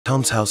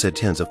Tom's house had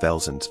tens of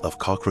thousands of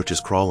cockroaches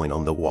crawling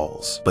on the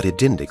walls, but he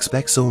didn't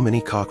expect so many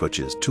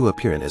cockroaches to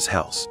appear in his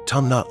house.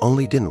 Tom not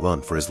only didn't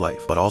run for his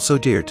life, but also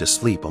dared to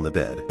sleep on the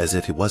bed as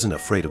if he wasn't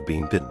afraid of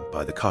being bitten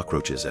by the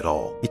cockroaches at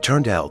all. It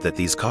turned out that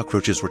these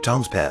cockroaches were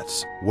Tom's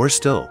pets. Worse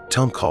still,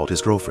 Tom called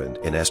his girlfriend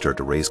and asked her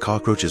to raise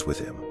cockroaches with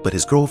him, but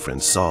his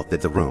girlfriend saw that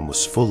the room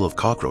was full of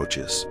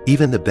cockroaches.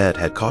 Even the bed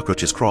had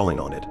cockroaches crawling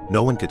on it.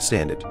 No one could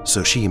stand it,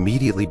 so she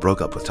immediately broke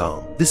up with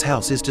Tom. "This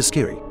house is too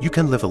scary. You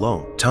can live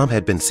alone." Tom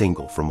had been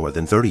single for more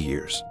than 30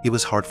 years. It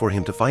was hard for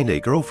him to find a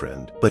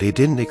girlfriend, but he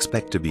didn't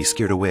expect to be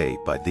scared away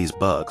by these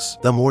bugs.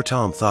 The more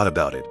Tom thought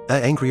about it, the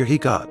angrier he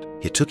got.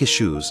 He took his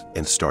shoes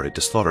and started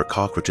to slaughter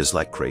cockroaches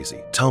like crazy.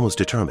 Tom was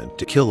determined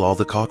to kill all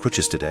the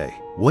cockroaches today.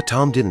 What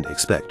Tom didn't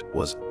expect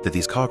was that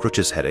these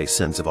cockroaches had a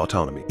sense of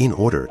autonomy. In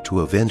order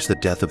to avenge the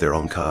death of their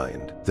own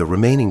kind, the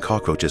remaining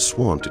cockroaches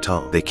swarmed to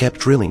Tom. They kept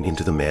drilling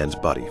into the man's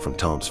body from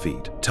Tom's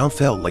feet. Tom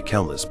felt like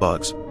countless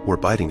bugs were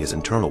biting his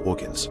internal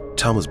organs.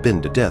 Tom was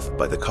bitten to death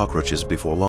by the cockroaches before long.